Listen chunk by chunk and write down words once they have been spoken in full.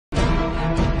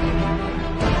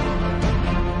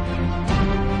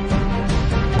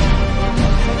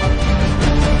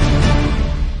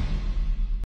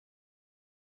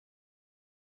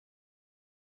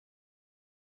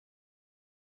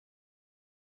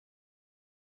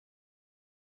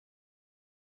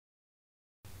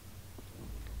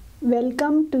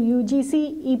Welcome to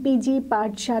UGC EPG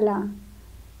Pathshala.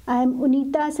 I am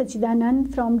Unita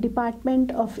Sachidanand from Department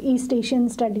of East Asian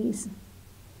Studies.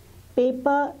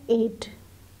 Paper 8,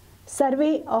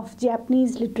 Survey of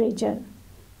Japanese Literature,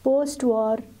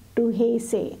 Post-War to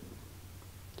Heisei.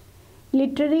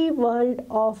 Literary World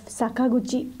of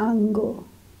Sakaguchi Ango.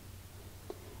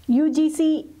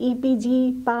 UGC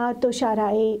EPG パートシャ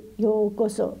ラへようこ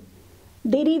そ。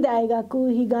デリ大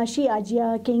学東アジ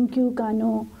ア研究科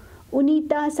のウニ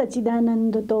タ・サチダナ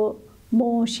ンドと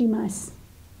申します。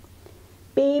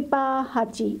ペーパー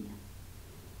8、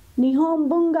日本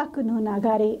文学の流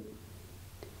れ、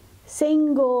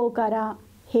戦後から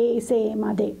平成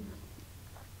まで。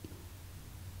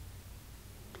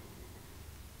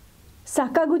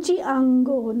坂口安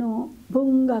吾の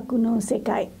文学の世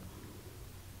界。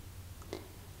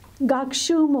学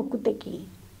習目的。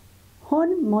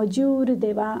本モジュール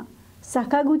では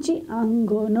坂口安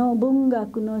吾の文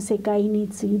学の世界に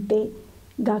ついて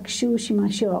学習し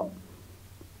ましょ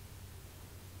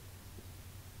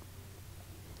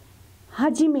う。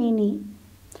はじめに、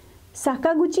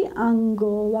坂口安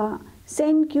吾は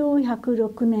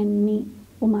1906年に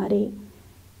生まれ、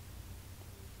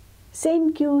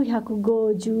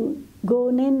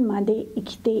1955年まで生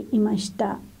きていまし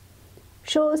た。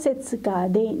小説家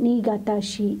で新潟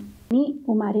市に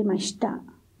生まれました。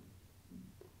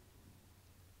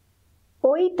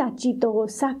生い立ちと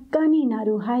作家にな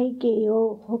る背景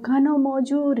を他のモ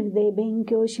ジュールで勉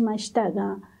強しました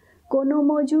が、この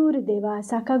モジュールでは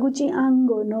坂口安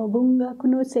吾の文学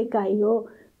の世界を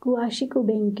詳しく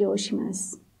勉強しま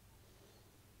す。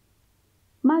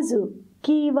まず、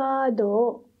キーワード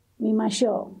を見まし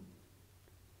ょ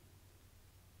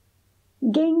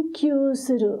う。言及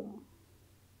する。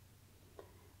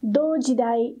同時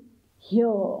代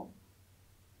表。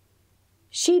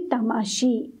死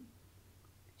魂。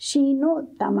死の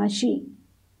魂。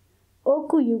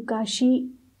奥ゆかし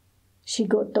仕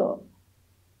事。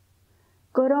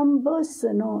コロンブ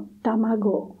スの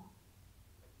卵。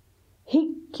筆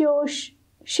教詩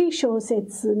小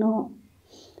説の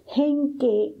変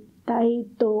形体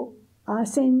とア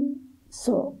セン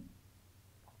ソ。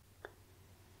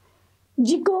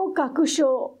自己確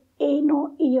証へ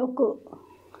の意欲。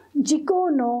自己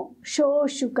の小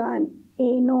主観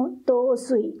への陶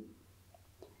酔。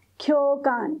共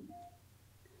感、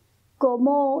こ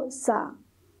もさ。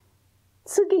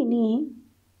次に、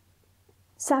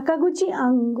坂口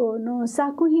安吾の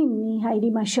作品に入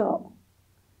りましょ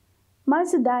う。ま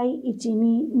ず第一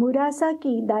に、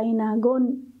紫大納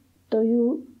言とい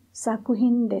う作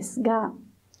品ですが、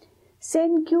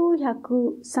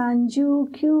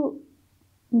1939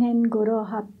年頃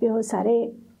発表さ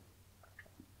れ、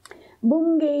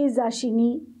文芸雑誌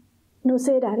に載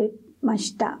せられま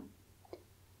した。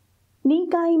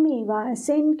2回目は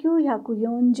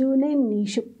1940年に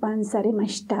出版されま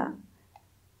した。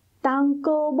単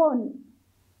行本、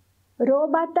ロ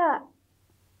バタ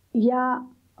ヤ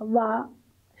ワ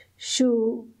集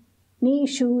に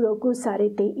収録さ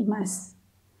れています。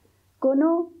こ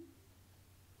の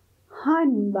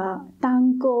版は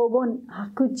単行本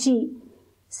白地、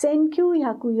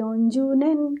1940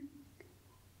年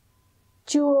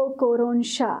中央公論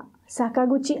社坂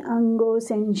口安吾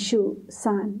選集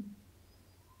3。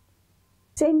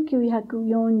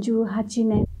1948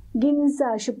年、銀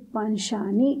座出版社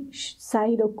に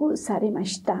再録されま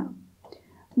した。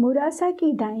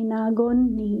紫大納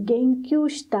言に言及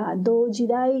した同時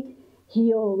代費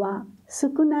用は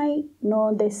少ない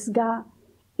のですが、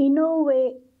井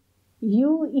上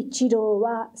雄一郎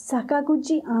は坂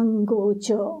口安吾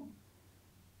著。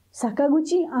坂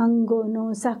口安吾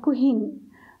の作品、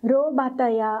ロバタ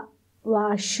ヤ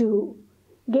ワ集、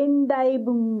現代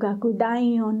文学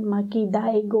第4巻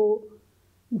第5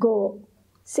号、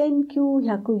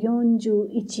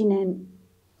1941年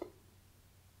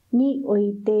にお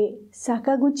いて、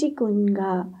坂口くん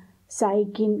が最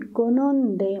近好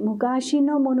んで昔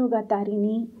の物語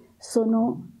にそ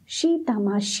の死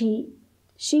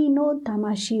の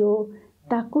魂を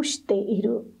託してい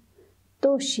る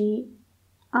とし、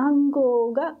暗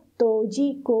号が当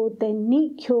時古典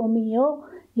に興味を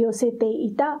寄せて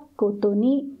いたこと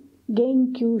に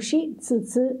言及しつ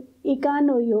つ、以下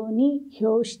のように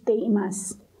表していま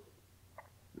す。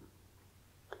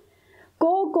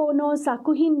高校の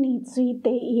作品につい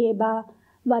て言えば、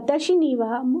私に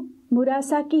は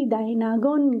紫大納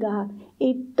言が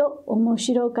一等面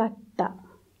白かった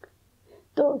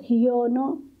と批評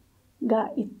のが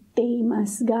言っていま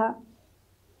すが、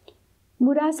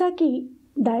紫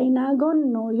大納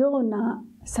言のような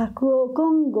作を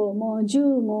今後も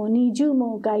10も20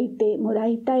も書いてもら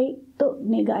いたいと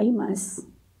願います。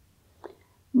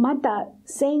また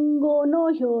戦後の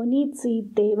表につい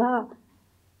ては、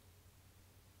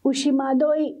牛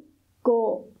窓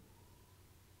湖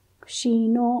市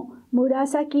の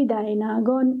紫大納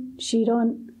言詩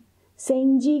論、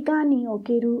戦時下にお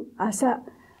ける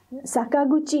坂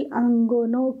口安吾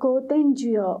の古典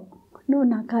授与の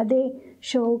中で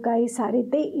紹介され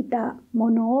ていたも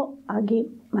のを挙げ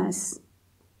ます。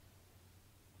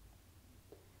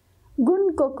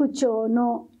軍国庁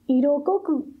の色濃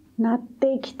くなっ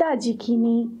てきた時期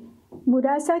に、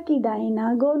紫大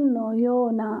納言のよ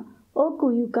うな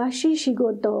奥ゆかしい仕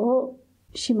事を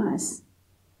します。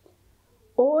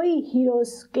大井広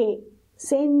介、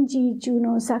戦時中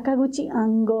の坂口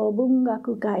安吾文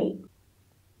学会、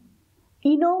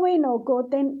井上の古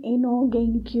典への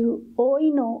言及、大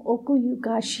井の奥ゆ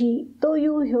かしいとい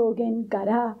う表現か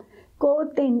ら、古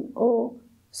典を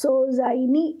素材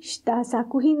にした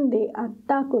作品であっ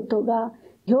たことが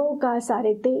評価さ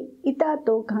れていた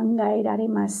と考えられ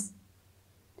ます。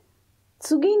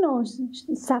次の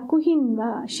作品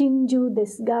は真珠で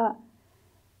すが、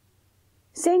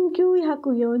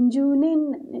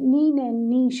1942年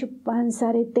に出版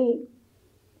されて、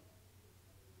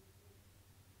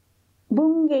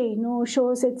文芸の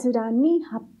小説欄に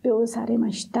発表され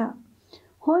ました。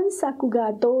本作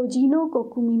が当時の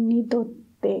国民にとっ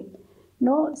て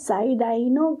の最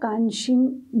大の関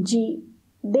心事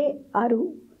である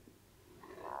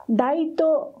大東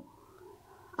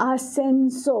亜戦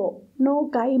争の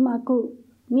開幕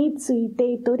につい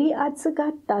て取り扱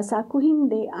った作品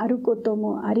であること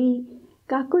もあり、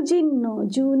各人の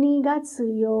12月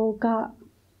8日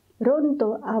論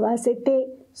と合わせて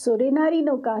それなり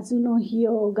の数の費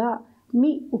用が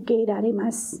見受けられ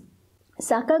ます。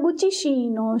坂口氏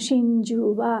の真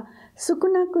珠は少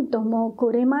なくとも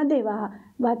これまでは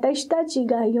私たち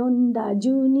が読んだ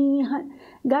12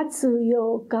月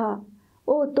8日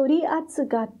を取り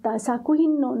扱った作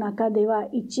品の中では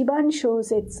一番小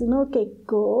説の結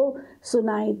構を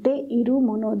備えている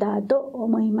ものだと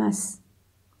思います。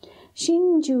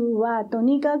真珠はと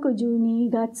にかく12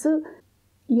月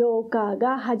8日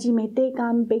が初めて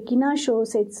完璧な小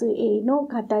説への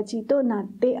形となっ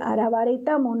て現れ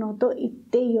たものと言っ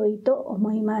てよいと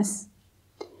思います。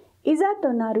いざ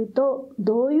となると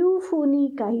どういうふう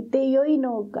に書いてよい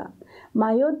のか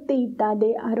迷っていた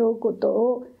であろうこと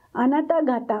をあなた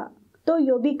方と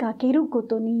呼びかけるこ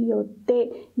とによっ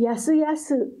てやすや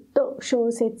すと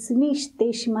小説にし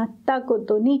てしまったこ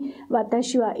とに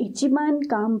私は一番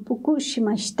感服し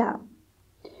ました。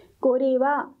これ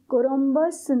はコロン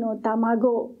ブスの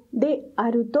卵であ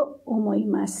ると思い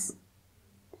ます。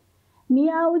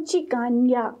宮内寛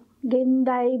也現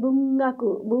代文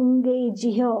学文芸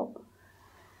辞表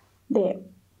で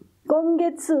今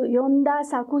月読んだ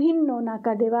作品の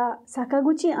中では坂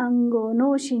口安吾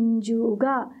の真珠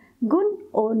が群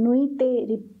を抜いて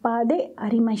立派であ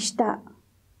りました。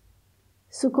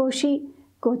少し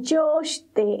誇張し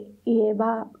て言え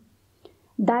ば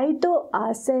大東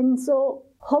亜戦争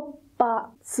発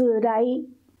発来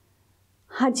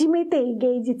初めて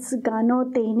芸術家の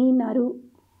手になる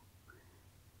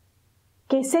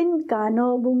気仙家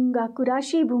の文学ら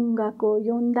しい文学を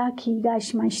読んだ気が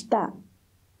しました。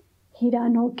平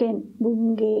野健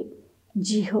文芸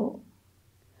辞表。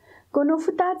この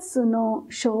2つの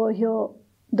書評、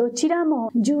どちら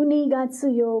も12月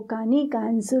8日に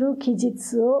関する記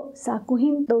述を作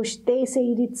品として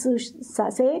成立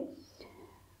させ、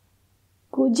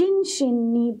個人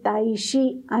心に対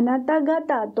しあなた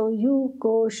方という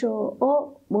交渉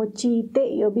を用い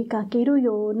て呼びかける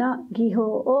ような技法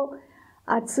を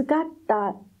扱っ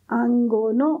た暗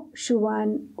号の手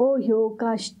腕を評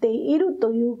価している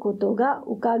ということが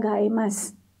伺えま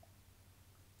す。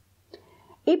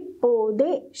一方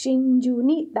で真珠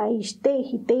に対して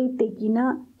否定的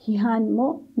な批判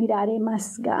も見られま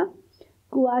すが、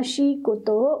詳しいこ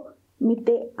とを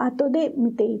後で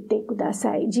見ていてくだ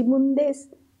さい。自分で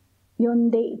読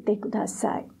んでいてくだ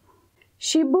さい。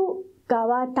渋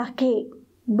川武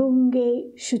文芸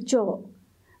主張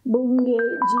文芸辞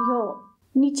表。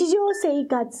日常生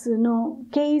活の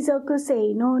継続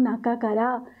性の中か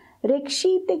ら歴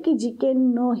史的事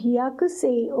件の飛躍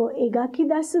性を描き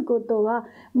出すことは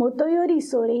もとより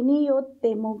それによっ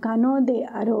ても可能で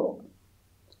あろう。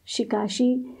しか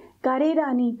し彼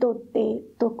らにとって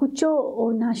特徴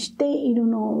を成している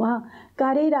のは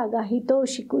彼らが等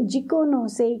しく自己の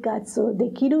生活を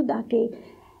できるだけ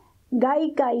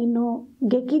外界の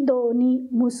激動に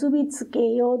結びつ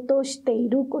けようとしてい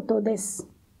ることです。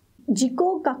自己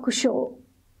確証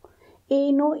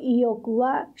への意欲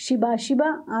はしばし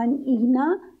ば安易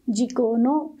な自己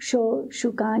の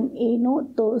主観への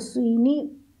陶酔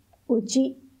に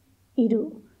陥る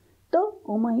と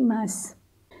思います。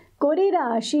これ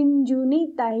ら真珠に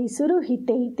対する否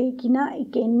定的な意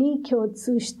見に共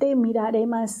通して見られ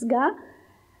ますが、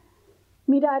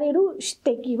見られる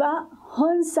指摘は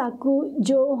本作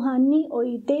上半にお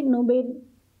いて述べ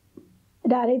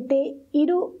られてい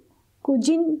る個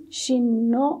人心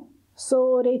の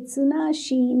壮烈な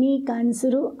死に関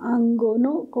する暗号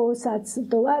の考察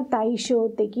とは対照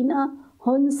的な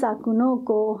本作の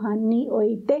後半にお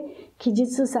いて記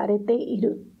述されてい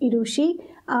るし、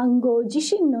暗号自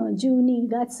身の12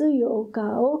月8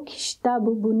日を記した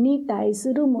部分に対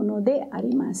するものであ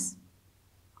ります。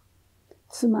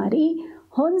つまり、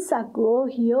本作を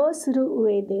批評する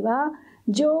上では、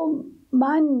上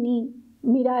満に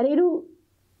見られる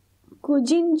個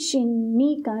人心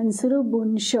に関する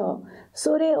文章、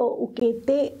それを受け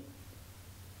て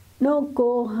の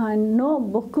後半の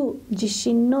僕自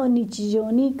身の日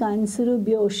常に関する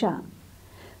描写、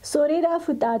それら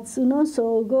2つの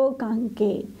相互関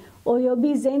係およ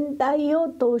び全体を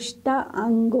通した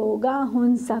暗号が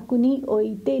本作にお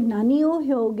いて何を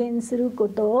表現するこ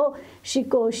とを思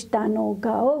考したの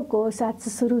かを考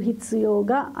察する必要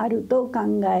があると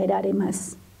考えられま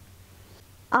す。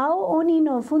青鬼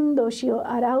のふんどしを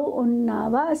洗う女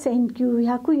は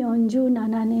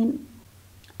1947年、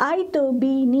I と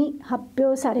B に発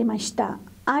表されました。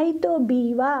I と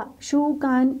B は週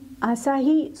刊朝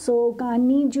日創刊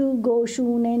25周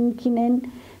年記念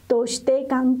として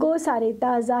刊行され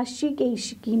た雑誌形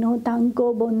式の単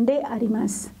行本でありま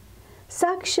す。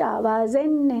作者は前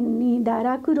年に堕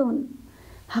落論、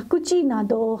白痴な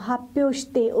どを発表し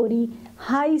ており、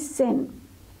敗戦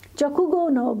直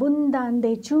後の文壇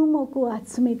で注目を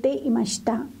集めていまし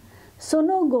た。そ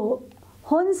の後、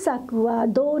本作は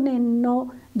同年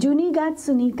の12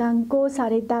月に刊行さ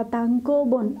れた単行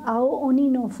本「青鬼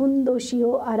のふんどし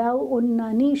を洗う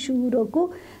女」に収録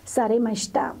されまし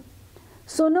た。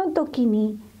その時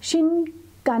に新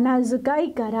仮名遣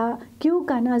いから旧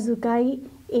仮名遣い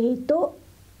へと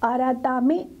改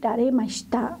められまし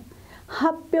た。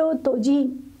発表当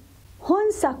時、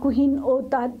本作品を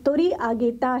取り上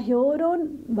げた評論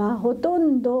はほと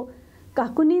んど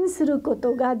確認するこ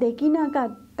とができなか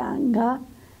ったが、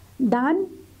ダン・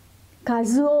カ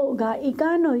ズオが以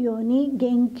下のように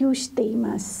言及してい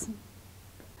ます。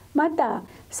また、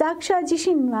作者自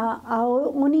身は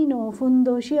青鬼のふん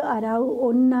どしを洗う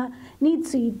女に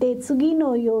ついて次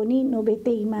のように述べ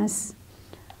ています。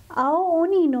青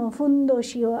鬼のふんど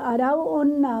しを洗う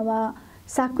女は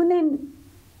昨年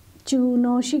中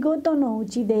の仕事のう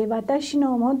ちで私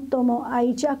の最も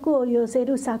愛着を寄せ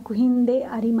る作品で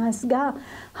ありますが、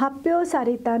発表さ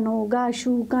れたのが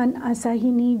週刊朝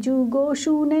日に15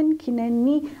周年記念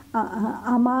に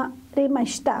編まれま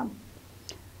した。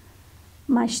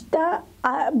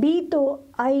B と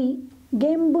I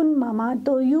原文まま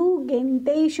という限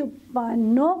定出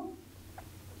版の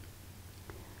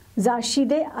雑誌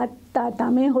であった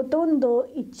ため、ほとんど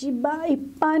一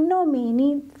般の目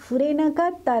に触れなか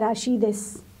ったらしいで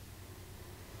す。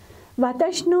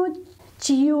私の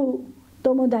知友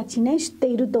友達ね、知って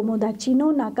いる友達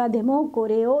の中でもこ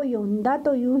れを読んだ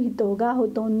という人がほ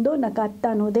とんどなかっ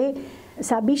たので、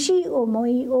寂しい思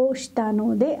いをした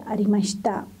のでありまし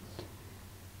た。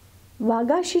我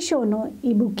が師匠の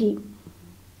息吹、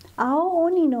青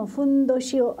鬼のふんど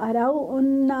しを洗う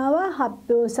女は発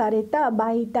表された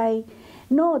媒体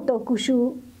の特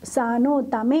殊さの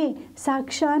ため、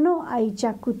作者の愛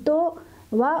着と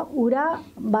は裏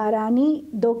腹に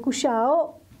読者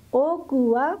を多く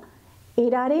は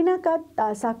得られなかっ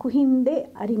た作品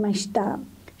でありました。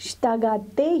したがっ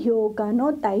て評価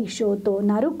の対象と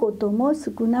なることも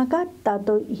少なかった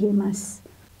と言えます。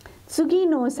次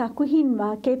の作品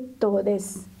は決闘で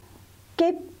す。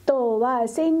決闘は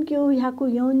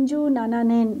1947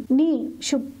年に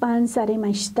出版され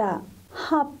ました。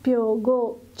発表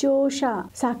後、著者、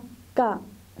作家、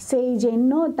成人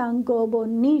の単行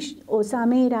本に収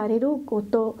められるこ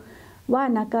とは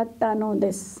なかったの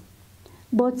です。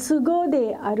没後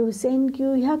である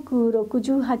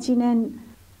1968年、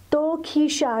当記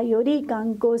者より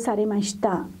刊行されまし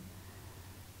た。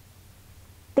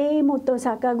帝元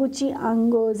坂口暗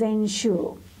号全集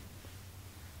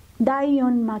第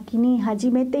4巻に初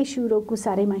めて収録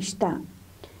されました。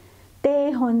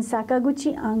帝本坂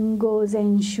口暗号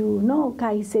全集の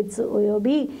解説及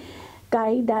び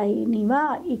概題に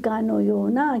は以下のよ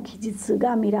うな記述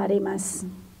が見られます。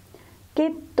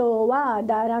決闘は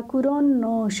堕落論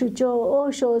の主張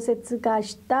を小説化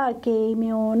した軽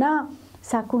妙な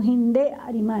作品であ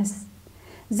ります。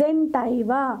全体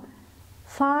は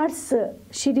ファース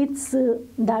史律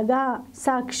だが、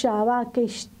作者は決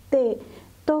して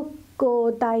特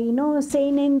交代の青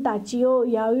年たちを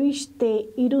揶揄して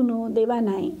いるのでは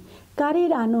ない。彼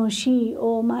らの死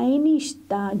を前にし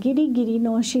たギリギリ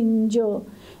の心情、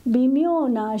微妙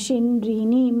な心理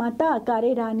に、また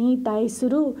彼らに対す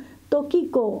る時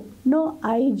子の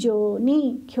愛情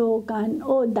に共感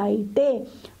を抱いて、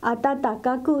温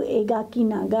かく描き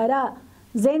ながら、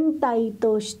全体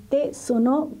としてそ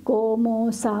の剛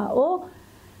毛さを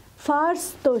ファー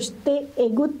スとしてえ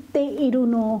ぐっている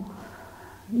の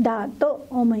だと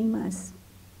思います。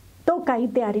と書い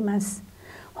てあります。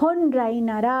本来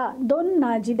ならどん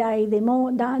な時代で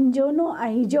も男女の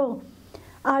愛情、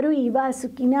あるいは好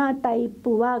きなタイ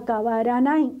プは変わら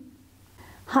ない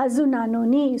はずなの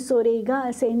に、それ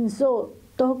が戦争、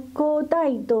特攻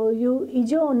隊という異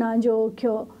常な状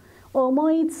況、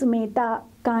思い詰めた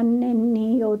観念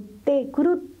によって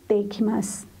狂ってきま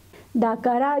す。だ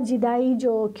から時代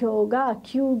状況が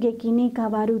急激に変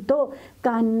わると、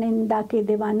観念だけ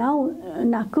では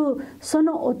なく、そ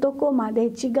の男まで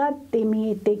違って見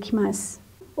えてきます。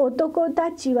男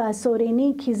たちはそれ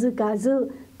に気づか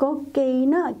ず、滑稽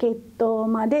な決闘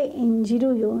まで演じ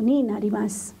るようになりま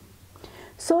す。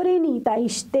それに対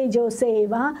して女性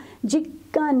は実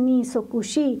感に即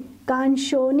し、感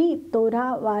傷にと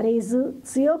らわれず、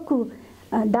強く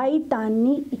大胆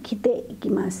に生きていき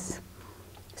ます。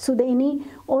すでに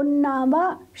女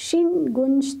は進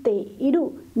軍してい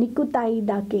る肉体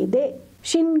だけで、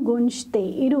進軍して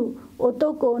いる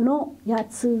男のや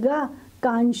つが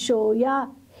感傷や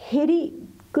へり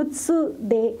くつ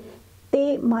で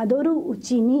手間取るう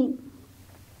ちに、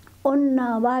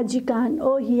女は時間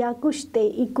を飛躍して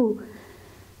いく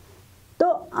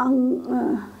と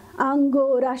暗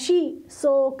号らしい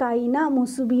爽快な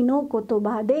結びの言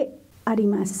葉であり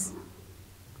ます。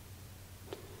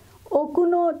奥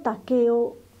の竹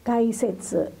を解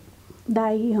説、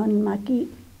第4巻、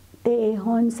定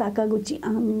本坂口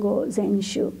暗号全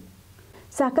集。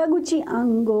坂口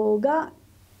暗号が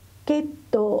決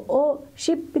闘を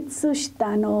執筆し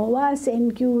たのは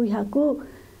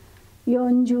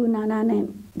1947年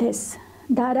です。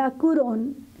堕落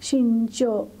論新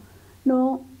潮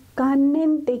の観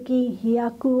念的飛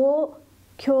躍を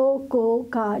強硬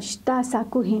化した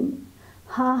作品、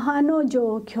母の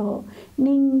状況、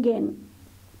人間、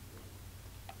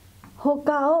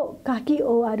他を書き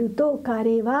終わると、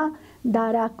彼は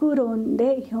堕落論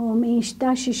で表明した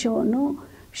思想の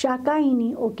社会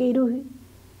における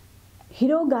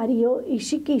広がりを意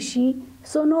識し、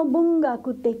その文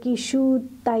学的集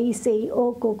大成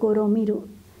を試みる。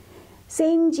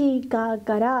戦時下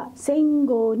から戦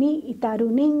後に至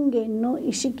る人間の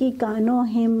意識化の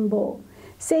変貌、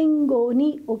戦後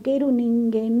における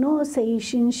人間の精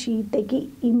神史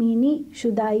的意味に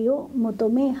主題を求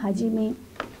め始め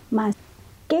ます。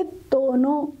決闘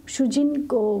の主人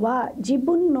公は自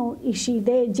分の意思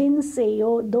で人生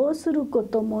をどうするこ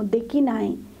ともできな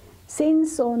い戦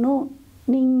争の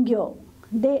人形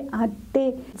であっ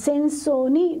て、戦争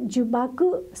に呪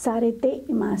縛されて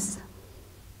います。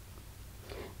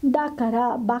だか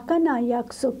らバカな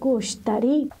約束をした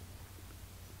り、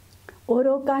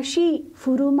愚かしい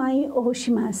振る舞いを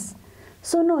します。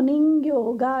その人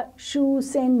形が終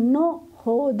戦の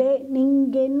方で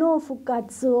人間の復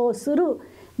活をする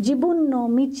自分の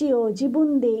道を自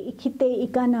分で生きてい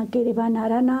かなければな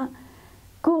らな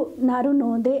くなる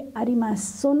のでありま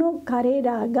す。その彼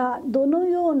らがどの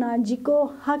ような自己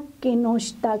発見を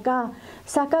したか、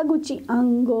坂口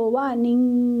暗号は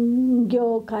人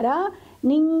形から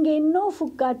人間の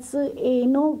復活へ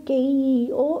の経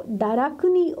緯を堕落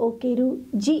における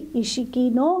自意識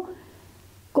の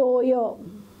高揚、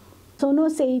そ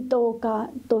の正当化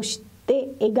とし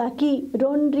て描き、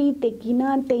論理的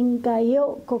な展開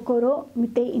を試み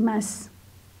ています。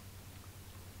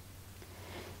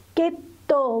決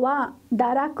闘は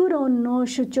堕落論の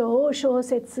主張を小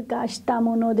説化した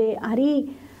ものであ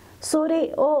り、そ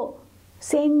れを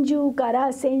戦中か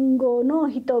ら戦後の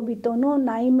人々の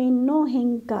内面の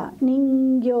変化、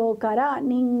人形から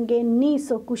人間に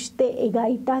即して描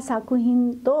いた作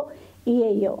品と言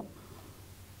えよう。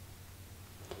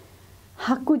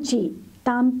白地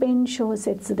短編小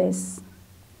説です。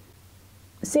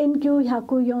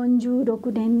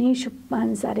1946年に出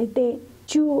版されて、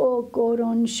中央公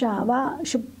論社は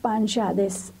出版社で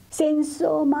す。戦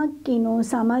争末期の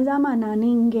さまざまな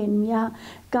人間や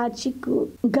家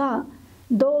畜が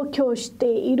同居して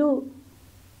いる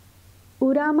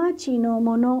裏町の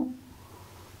物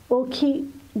置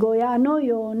小屋の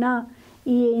ような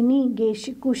家に下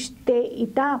宿してい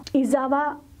た伊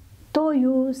沢とい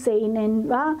う青年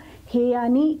は、部屋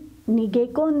に逃げ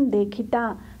込んでき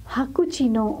た白地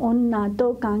の女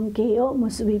と関係を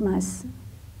結びます。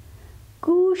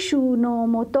空襲の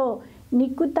もと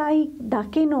肉体だ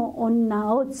けの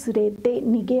女を連れて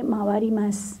逃げ回り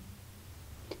ます。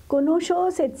この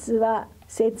小説は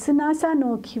切なさ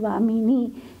の極み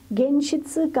に現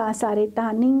実化され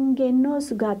た人間の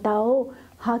姿を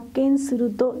発見す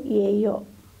ると言えよ。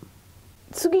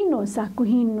次の作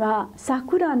品は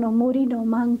桜の森の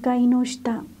満開の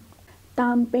下、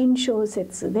短編小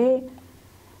説で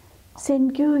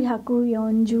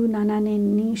1947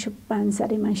年に出版さ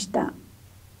れました。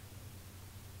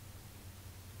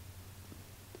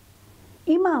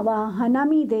今は花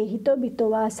見で人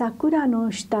々は桜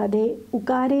の下で浮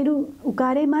か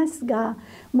れますが、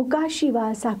昔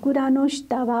は桜の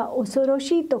下は恐ろ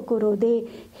しいところで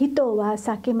人は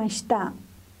避けました。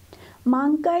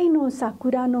満開の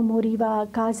桜の森は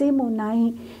風もな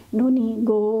いのに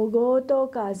ゴーゴーと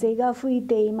風が吹い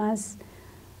ています。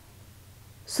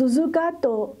鈴鹿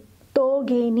と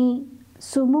峠に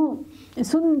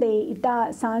住んでい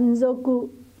た山賊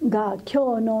が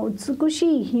今日の美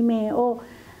しい姫を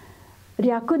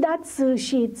略奪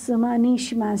し妻に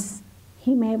します。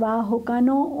姫は他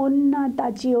の女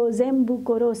たちを全部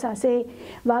殺させ、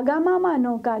わがまま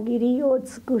の限りを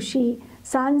尽くし、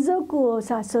山賊を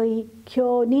誘い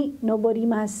京に登り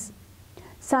ます。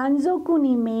山賊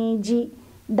に命じ、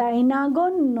大納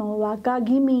言の若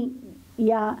君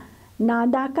や名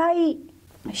高い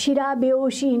白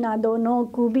拍子などの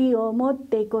首を持っ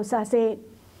てこさせ、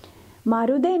ま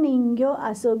るで人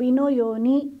形遊びのよう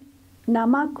に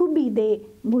生首で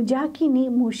無邪気に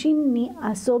無心に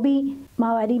遊び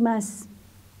回ります。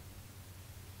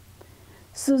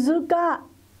鈴鹿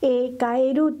へ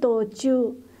帰る途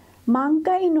中、満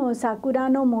開の桜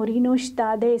の森の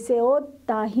下で背負っ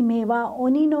た姫は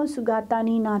鬼の姿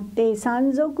になって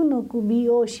山賊の首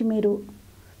を絞める。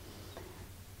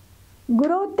グ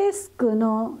ロテスク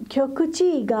の極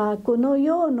致がこの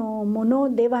世のも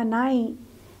のではない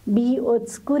美を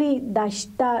作り出し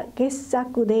た傑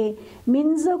作で、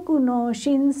民族の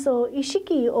深層意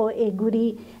識をえぐ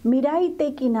り、未来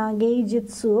的な芸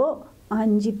術を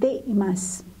案じていま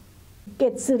す。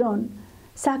結論、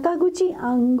坂口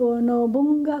安吾の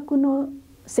文学の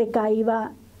世界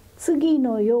は次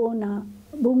のような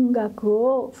文学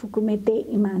を含めて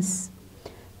います。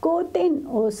古典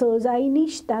を素材に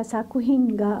した作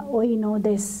品が多いの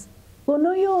です。こ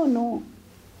の世の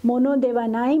ものでは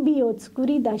ない美を作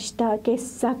り出した傑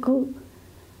作、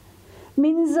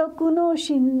民族の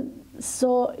深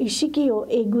層意識を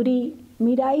えぐり、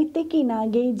未来的な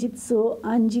芸術を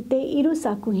案じている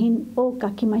作品を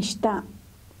書きました。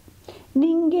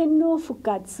人間の復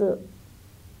活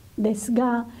です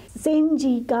が、戦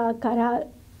時下から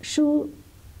終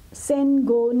戦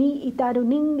後に至る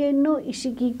人間の意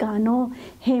識化の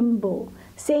変貌、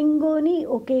戦後に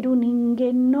おける人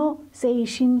間の精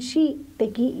神史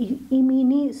的意味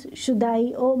に主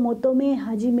題を求め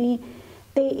始め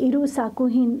ている作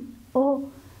品を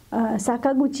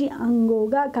坂口安吾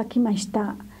が書きまし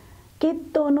た。決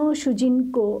闘の主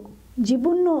人公、自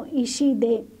分の意思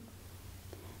で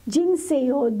人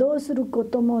生をどうするこ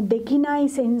ともできない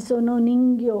戦争の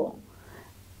人形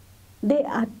で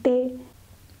あって、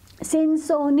戦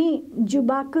争に呪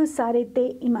縛され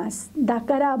ています。だ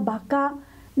からバカ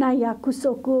な約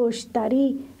束をした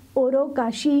り、愚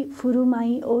かしい振る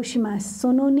舞いをします。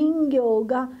その人形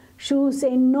が終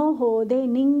戦の方で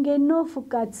人間の復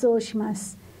活をしま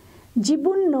す。自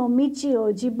分の道を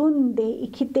自分で生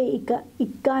きていか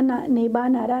なねば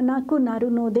ならなくなる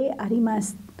のでありま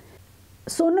す。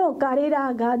その彼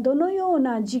らがどのよう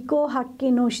な自己発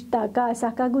見をしたか、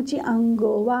坂口安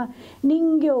吾は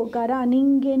人形から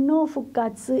人間の復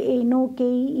活への経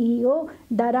緯を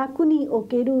堕落にお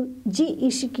ける自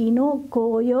意識の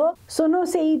高揚、その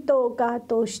正当化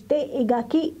として描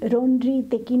き、論理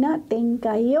的な展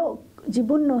開を自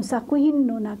分の作品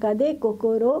の中で試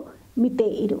みて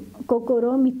い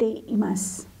ま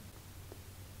す。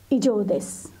以上で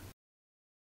す。